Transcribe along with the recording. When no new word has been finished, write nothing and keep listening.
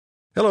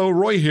Hello,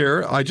 Roy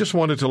here. I just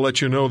wanted to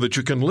let you know that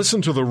you can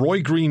listen to The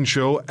Roy Green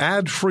Show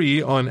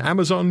ad-free on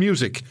Amazon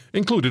Music,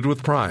 included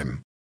with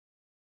Prime.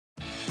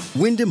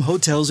 Wyndham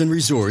Hotels and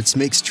Resorts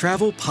makes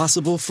travel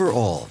possible for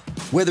all.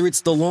 Whether it's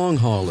the long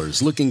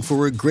haulers looking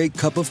for a great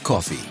cup of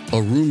coffee,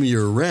 a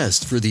roomier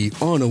rest for the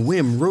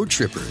on-a-whim road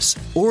trippers,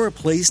 or a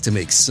place to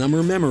make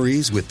summer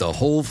memories with the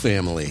whole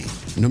family.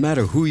 No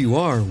matter who you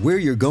are, where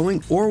you're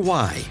going, or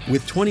why,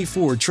 with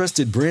 24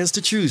 trusted brands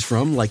to choose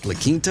from like La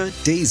Quinta,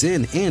 Days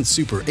Inn, and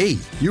Super 8,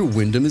 your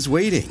Wyndham is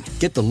waiting.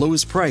 Get the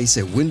lowest price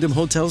at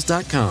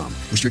WyndhamHotels.com.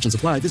 Restrictions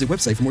apply. Visit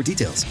website for more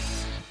details.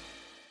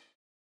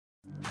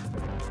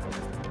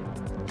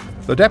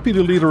 The Deputy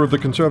Leader of the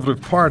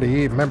Conservative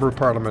Party, Member of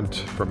Parliament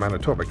for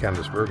Manitoba,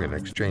 Candice Bergen,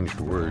 exchanged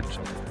words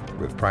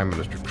with Prime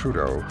Minister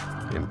Trudeau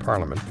in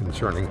Parliament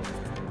concerning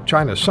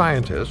China's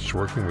scientists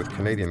working with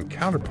Canadian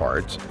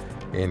counterparts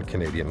in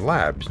Canadian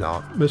labs.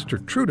 Now,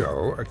 Mr.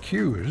 Trudeau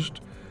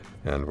accused,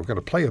 and we're going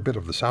to play a bit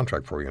of the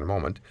soundtrack for you in a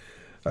moment,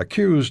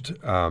 accused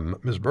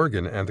Ms.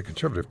 Bergen and the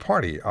Conservative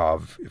Party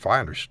of, if I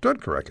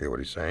understood correctly what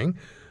he's saying,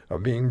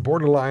 of being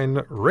borderline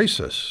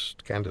racist.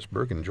 Candice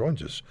Bergen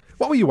joins us.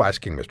 What were you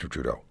asking Mr.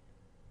 Trudeau?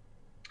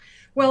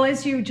 Well,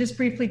 as you just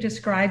briefly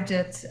described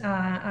it,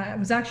 it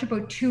was actually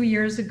about 2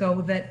 years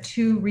ago that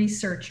two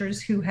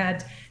researchers who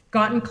had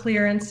gotten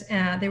clearance,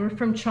 they were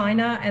from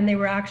China and they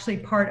were actually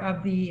part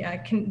of the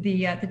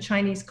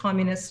Chinese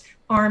Communist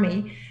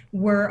Army,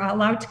 were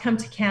allowed to come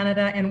to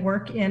Canada and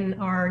work in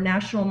our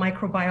national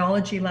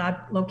microbiology lab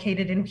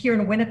located here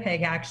in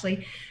Winnipeg,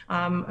 actually,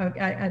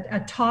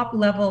 a top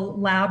level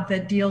lab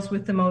that deals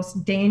with the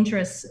most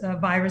dangerous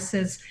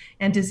viruses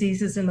and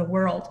diseases in the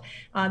world.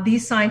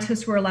 These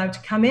scientists were allowed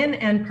to come in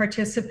and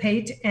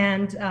participate,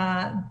 and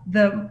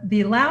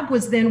the lab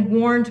was then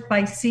warned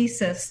by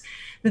CSIS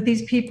that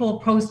these people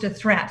posed a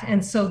threat,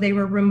 and so they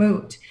were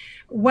removed.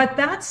 What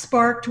that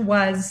sparked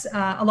was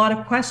a lot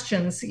of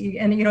questions,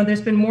 and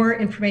there's been more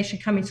information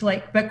coming to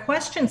light, but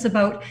questions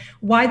about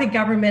why the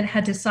government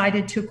had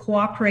decided to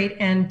cooperate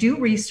and do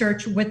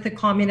research with the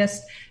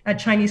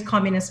Chinese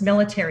Communist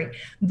military.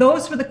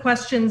 Those were the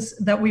questions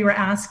that we were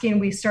asking.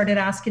 We started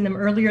asking them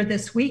earlier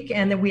this week,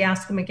 and then we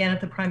asked them again at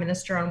the Prime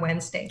Minister on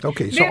Wednesday.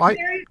 Okay, so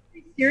very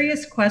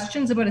serious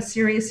questions about a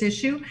serious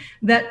issue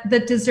that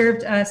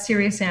deserved a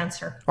serious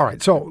answer. All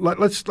right, so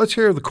let's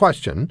hear the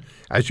question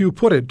as you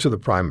put it to the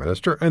Prime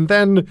Minister, and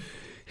then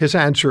his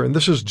answer. And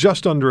this is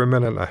just under a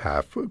minute and a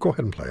half. Go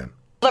ahead and play it.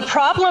 The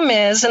problem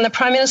is, and the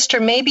Prime Minister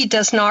maybe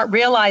does not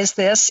realize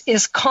this,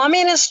 is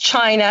communist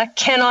China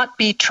cannot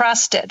be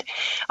trusted.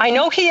 I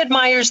know he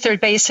admires their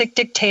basic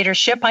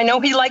dictatorship. I know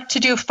he liked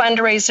to do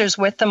fundraisers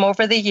with them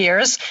over the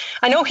years.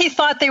 I know he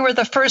thought they were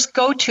the first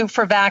go-to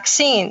for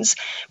vaccines.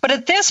 But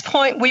at this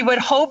point, we would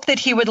hope that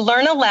he would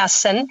learn a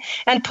lesson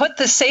and put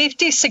the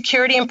safety,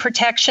 security, and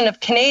protection of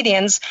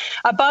Canadians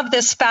above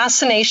this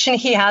fascination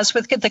he has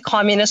with the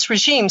communist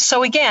regime.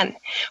 So again,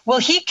 will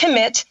he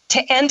commit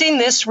to ending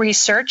this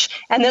research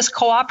and this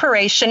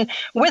cooperation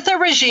with a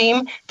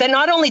regime that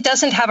not only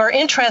doesn't have our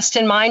interest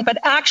in mind, but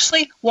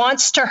actually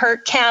wants to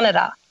hurt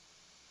Canada?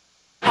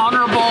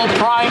 Honorable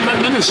Prime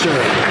Minister.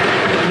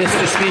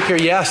 Mr. Speaker,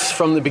 yes,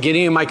 from the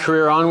beginning of my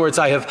career onwards,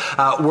 I have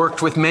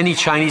worked with many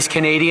Chinese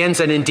Canadians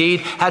and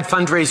indeed had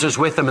fundraisers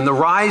with them. And the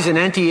rise in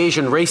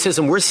anti-Asian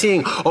racism we're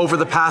seeing over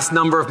the past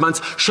number of months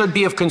should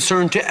be of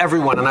concern to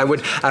everyone. And I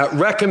would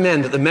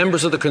recommend that the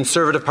members of the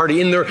Conservative Party,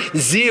 in their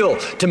zeal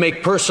to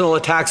make personal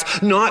attacks,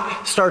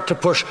 not start to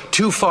push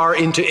too far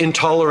into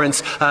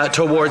intolerance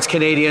towards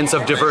Canadians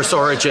of diverse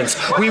origins.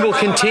 We will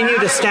continue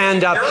to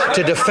stand up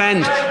to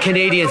defend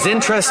Canadians'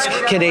 interests,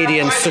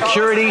 Canadian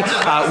security.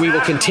 We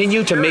will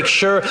continue to make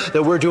sure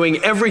that we're doing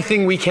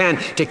everything we can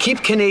to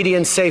keep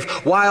Canadians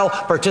safe while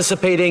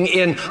participating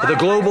in the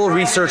global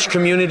research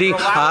community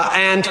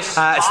and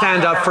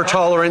stand up for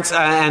tolerance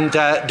and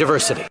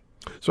diversity.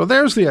 So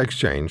there's the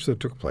exchange that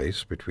took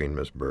place between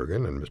Ms.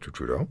 Bergen and Mr.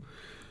 Trudeau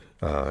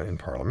in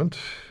Parliament.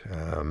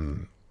 I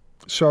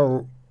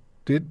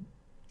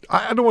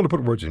don't want to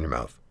put words in your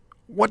mouth.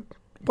 What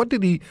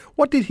did he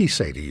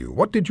say to you?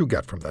 What did you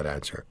get from that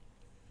answer?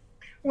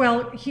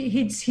 Well,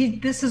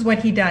 this is what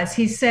he does.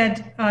 He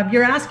said,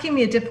 you're asking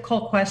me a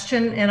difficult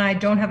question and I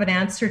don't have an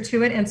answer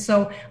to it. And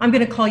so I'm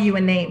going to call you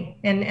a name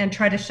and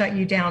try to shut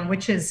you down,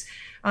 which is,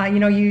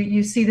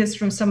 you see this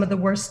from some of the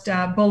worst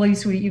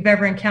bullies you've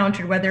ever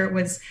encountered, whether it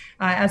was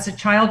as a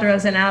child or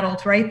as an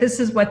adult, right? This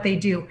is what they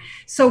do.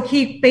 So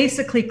he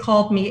basically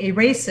called me a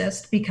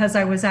racist because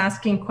I was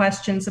asking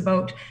questions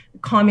about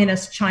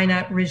communist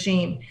China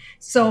regime.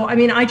 So, I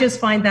mean, I just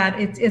find that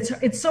it's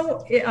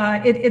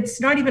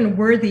not even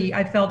worthy,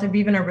 I felt, of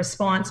even a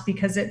response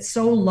because it's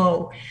so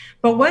low.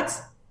 But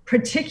what's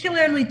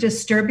particularly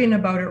disturbing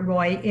about it,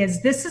 Roy,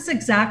 is this is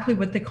exactly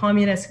what the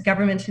communist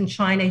government in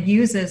China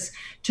uses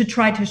to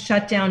try to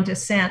shut down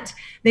dissent.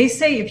 They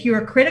say if you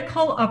are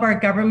critical of our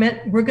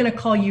government, we're going to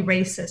call you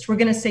racist. We're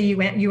going to say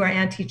you are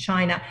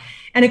anti-China.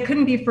 And it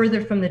couldn't be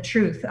further from the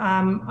truth.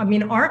 I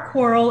mean, our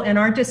quarrel and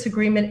our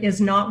disagreement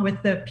is not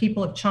with the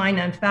people of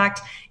China. In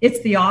fact, it's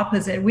the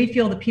opposite. We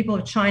feel the people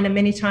of China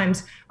many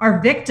times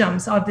are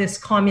victims of this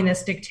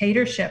communist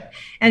dictatorship.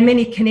 And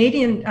many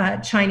Canadian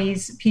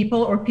Chinese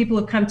people, or people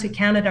who come to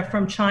Canada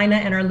from China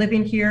and are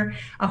living here,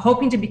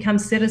 hoping to become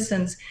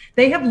citizens,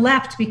 they have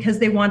left because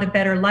they want a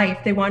better life.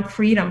 They want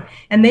freedom.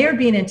 And they are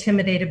being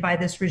intimidated by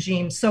this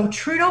regime. So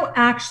Trudeau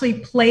actually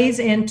plays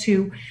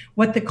into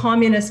what the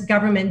communist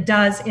government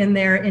does in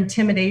their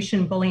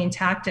intimidation, bullying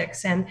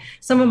tactics. And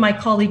some of my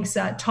colleagues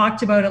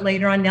talked about it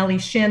later on. Nellie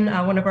Shin,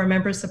 one of our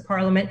members of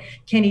parliament,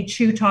 Kenny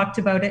Chu talked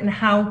about it and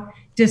how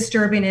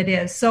disturbing it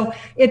is. So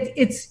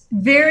it's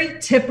very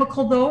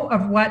typical, though,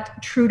 of what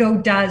Trudeau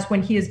does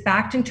when he is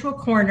backed into a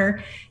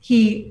corner.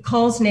 He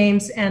calls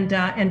names and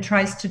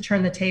tries to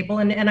turn the table.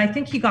 And I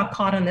think he got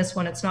caught on this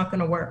one. It's not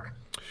going to work.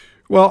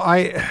 Well,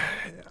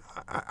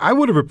 I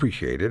would have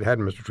appreciated had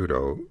Mr.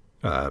 Trudeau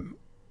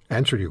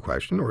answered your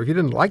question, or if you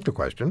didn't like the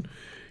question,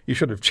 you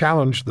should have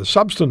challenged the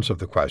substance of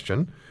the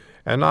question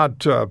and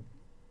not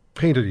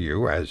painted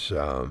you as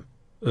a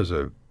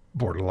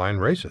borderline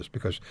racist,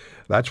 because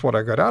that's what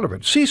I got out of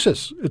it.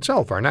 CSIS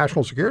itself, our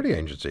national security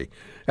agency,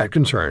 had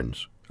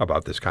concerns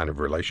about this kind of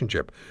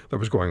relationship that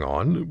was going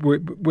on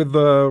with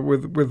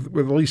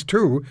at least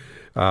two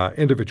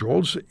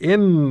individuals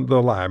in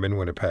the lab in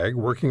Winnipeg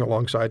working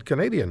alongside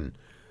Canadian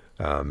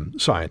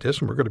scientists,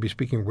 and we're going to be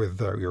speaking with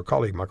your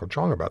colleague Michael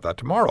Chong about that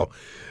tomorrow.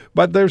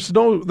 But there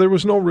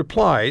was no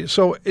reply.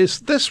 So is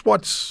this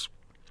what's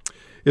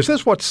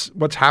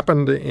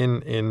happened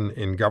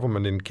in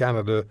government in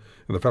Canada,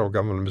 in the federal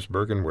government, Ms.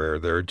 Bergen, where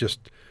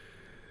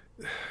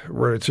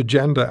it's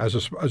agenda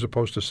as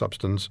opposed to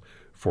substance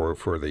for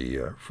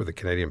the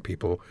Canadian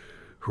people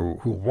who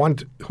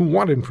want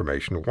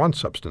information, who want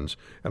substance,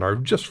 and are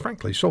just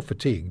frankly so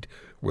fatigued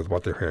with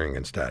what they're hearing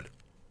instead?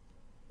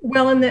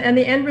 Well, and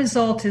the end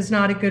result is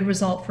not a good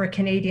result for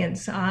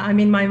Canadians. I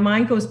mean, my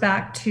mind goes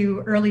back to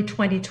early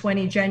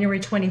 2020,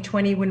 January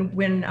 2020,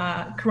 when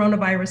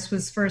coronavirus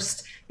was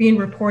first being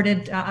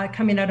reported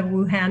coming out of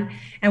Wuhan.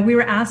 And we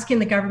were asking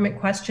the government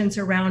questions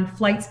around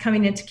flights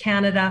coming into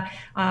Canada.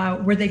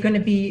 Were they going to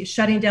be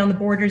shutting down the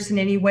borders in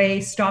any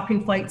way,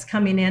 stopping flights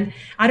coming in?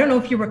 I don't know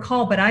if you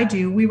recall, but I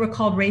do. We were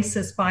called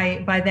racist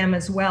by them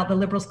as well. The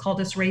Liberals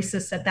called us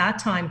racist at that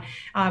time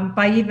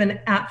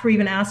for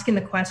even asking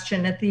the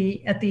question. At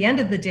the end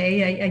of the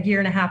day, a year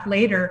and a half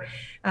later,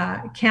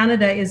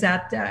 Canada is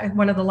at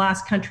one of the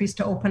last countries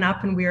to open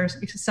up, and we are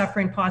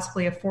suffering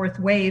possibly a fourth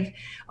wave.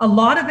 A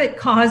lot of it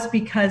caused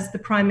because the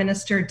Prime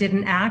Minister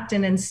didn't act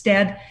and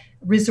instead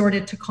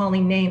resorted to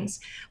calling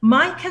names.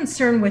 My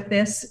concern with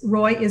this,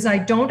 Roy, is I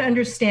don't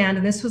understand,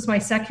 and this was my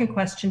second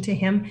question to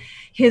him,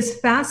 his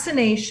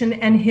fascination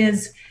and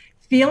his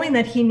feeling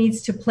that he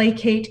needs to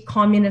placate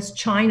communist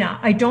China.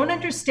 I don't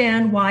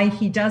understand why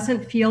he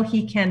doesn't feel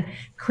he can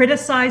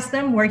criticize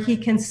them, where he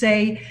can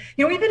say,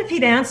 even if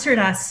he'd answered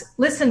us,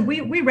 listen,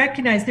 we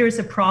recognize there is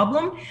a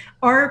problem.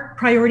 Our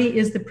priority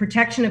is the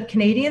protection of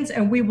Canadians,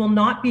 and we will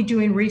not be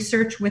doing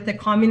research with a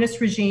communist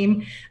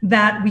regime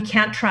that we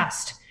can't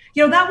trust.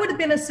 That would have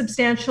been a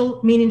substantial,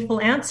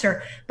 meaningful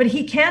answer, but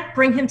he can't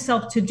bring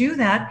himself to do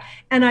that.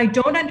 And I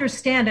don't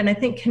understand, and I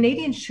think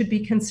Canadians should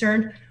be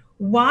concerned,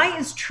 why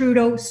is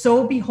Trudeau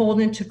so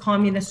beholden to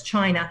communist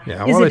China?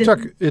 Yeah, well,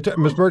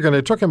 Ms. Bergen,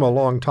 it took him a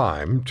long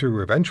time to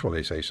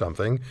eventually say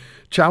something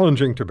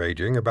challenging to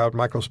Beijing about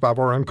Michael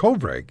Spavor and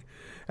Kovrig.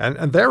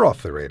 And they're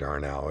off the radar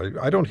now.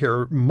 I don't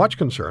hear much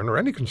concern or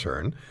any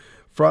concern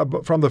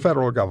from the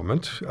federal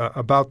government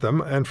about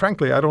them. And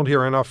frankly, I don't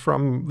hear enough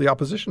from the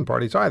opposition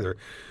parties either.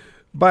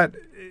 But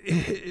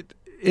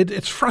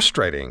it's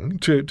frustrating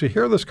to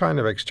hear this kind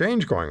of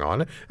exchange going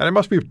on, and it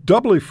must be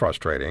doubly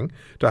frustrating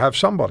to have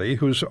somebody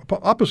who's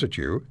opposite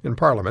you in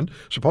Parliament,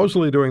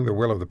 supposedly doing the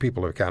will of the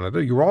people of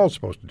Canada. You're all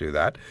supposed to do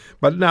that,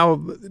 but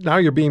now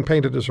you're being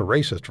painted as a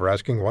racist for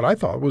asking what I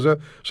thought was a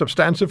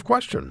substantive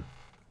question.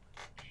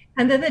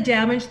 And then the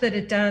damage that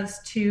it does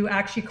to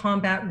actually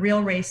combat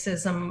real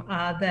racism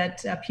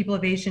that people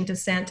of Asian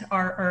descent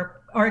are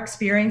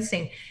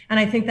experiencing. And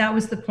I think that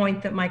was the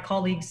point that my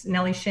colleagues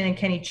Nellie Shin and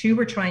Kenny Chu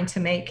were trying to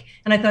make.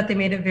 And I thought they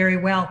made it very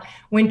well.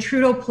 When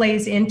Trudeau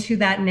plays into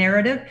that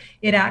narrative,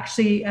 it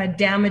actually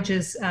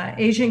damages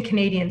Asian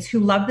Canadians who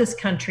love this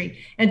country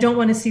and don't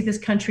want to see this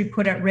country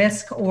put at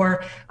risk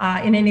or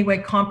in any way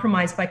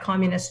compromised by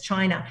communist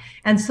China.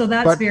 And so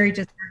that's very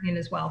disheartening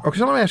as well. Okay,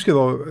 so let me ask you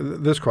though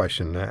this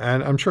question,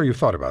 and I'm sure you've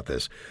thought about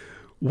this.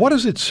 What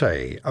does it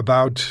say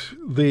about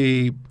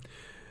the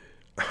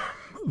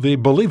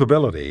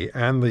believability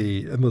and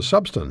the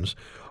substance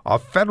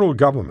of federal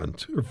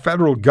government, or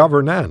federal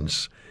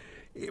governance,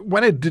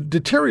 when it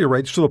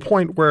deteriorates to the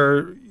point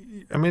where,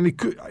 I mean, it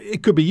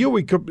could be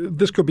you.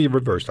 This could be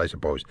reversed, I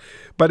suppose.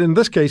 But in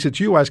this case, it's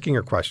you asking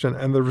a question,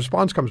 and the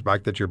response comes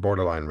back that you're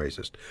borderline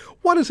racist.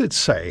 What does it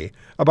say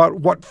about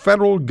what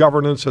federal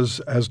governance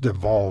has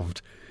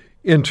devolved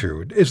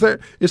into? Is there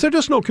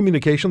just no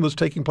communication that's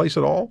taking place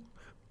at all?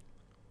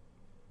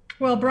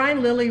 Well,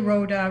 Brian Lilly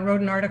wrote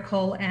an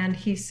article, and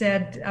he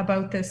said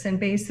about this, and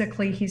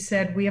basically he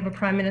said, we have a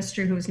prime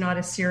minister who's not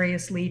a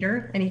serious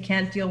leader, and he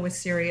can't deal with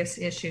serious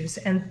issues.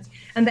 And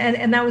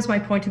that was my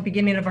point at the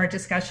beginning of our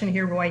discussion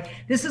here, Roy.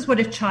 This is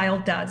what a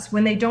child does.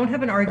 When they don't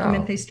have an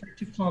argument, they start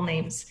to call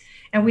names.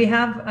 And we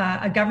have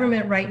a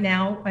government right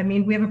now. I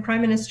mean, we have a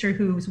prime minister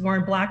who's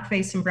worn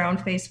blackface and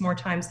brownface more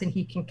times than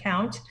he can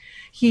count.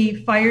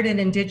 He fired an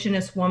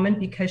Indigenous woman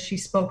because she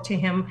spoke to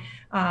him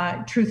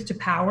truth to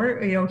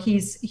power. You know,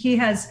 he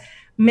has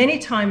many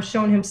times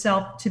shown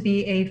himself to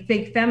be a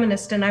fake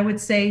feminist, and I would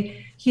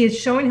say he is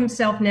showing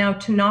himself now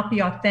to not be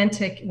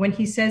authentic when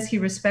he says he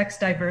respects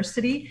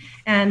diversity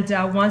and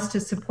wants to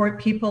support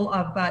people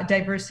of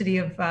diversity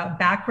of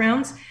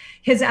backgrounds.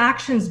 His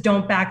actions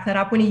don't back that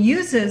up. When he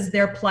uses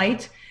their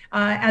plight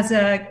as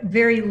a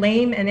very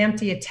lame and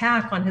empty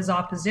attack on his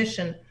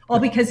opposition, all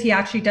because he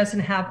actually doesn't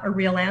have a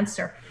real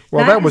answer.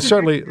 Well, that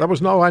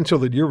was no answer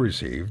that you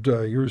received.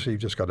 You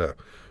received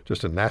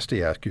just a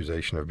nasty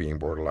accusation of being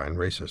borderline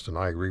racist, and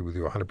I agree with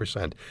you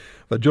 100%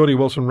 that Jody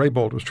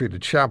Wilson-Raybould was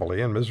treated shabbily,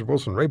 and Ms.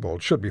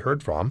 Wilson-Raybould should be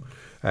heard from,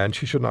 and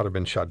she should not have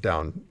been shut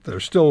down.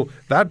 There's still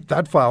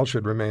that file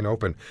should remain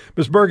open.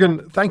 Ms.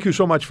 Bergen, thank you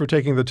so much for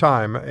taking the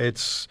time.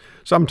 It's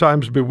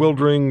sometimes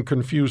bewildering,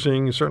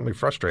 confusing, certainly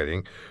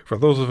frustrating for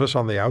those of us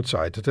on the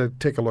outside to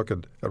take a look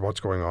at what's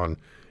going on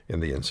in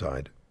the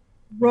inside.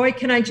 Roy,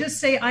 can I just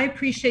say I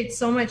appreciate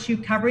so much you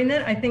covering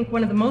it. I think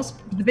one of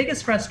the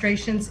biggest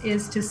frustrations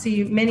is to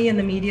see many in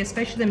the media,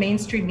 especially the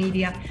mainstream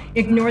media,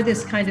 ignore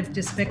this kind of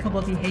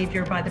despicable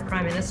behavior by the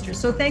Prime Minister.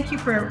 So thank you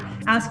for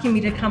asking me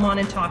to come on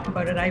and talk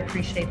about it. I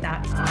appreciate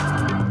that.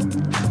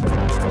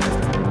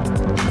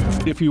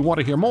 If you want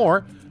to hear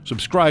more,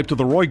 subscribe to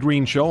The Roy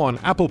Green Show on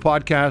Apple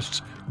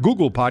Podcasts,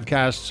 Google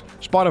Podcasts,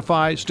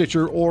 Spotify,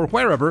 Stitcher, or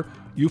wherever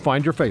you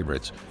find your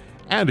favorites.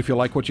 And if you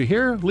like what you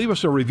hear, leave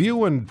us a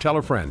review and tell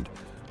a friend.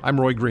 I'm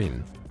Roy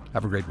Green.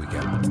 Have a great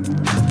weekend.